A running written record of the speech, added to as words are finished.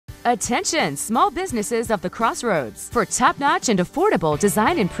Attention, small businesses of the Crossroads. For top-notch and affordable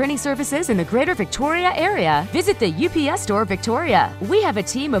design and printing services in the greater Victoria area, visit the UPS Store Victoria. We have a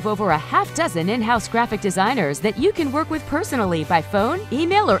team of over a half dozen in-house graphic designers that you can work with personally by phone,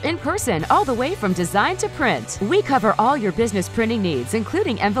 email, or in person, all the way from design to print. We cover all your business printing needs,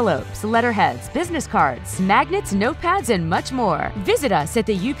 including envelopes, letterheads, business cards, magnets, notepads, and much more. Visit us at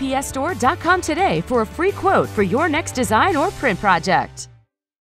theupsstore.com today for a free quote for your next design or print project.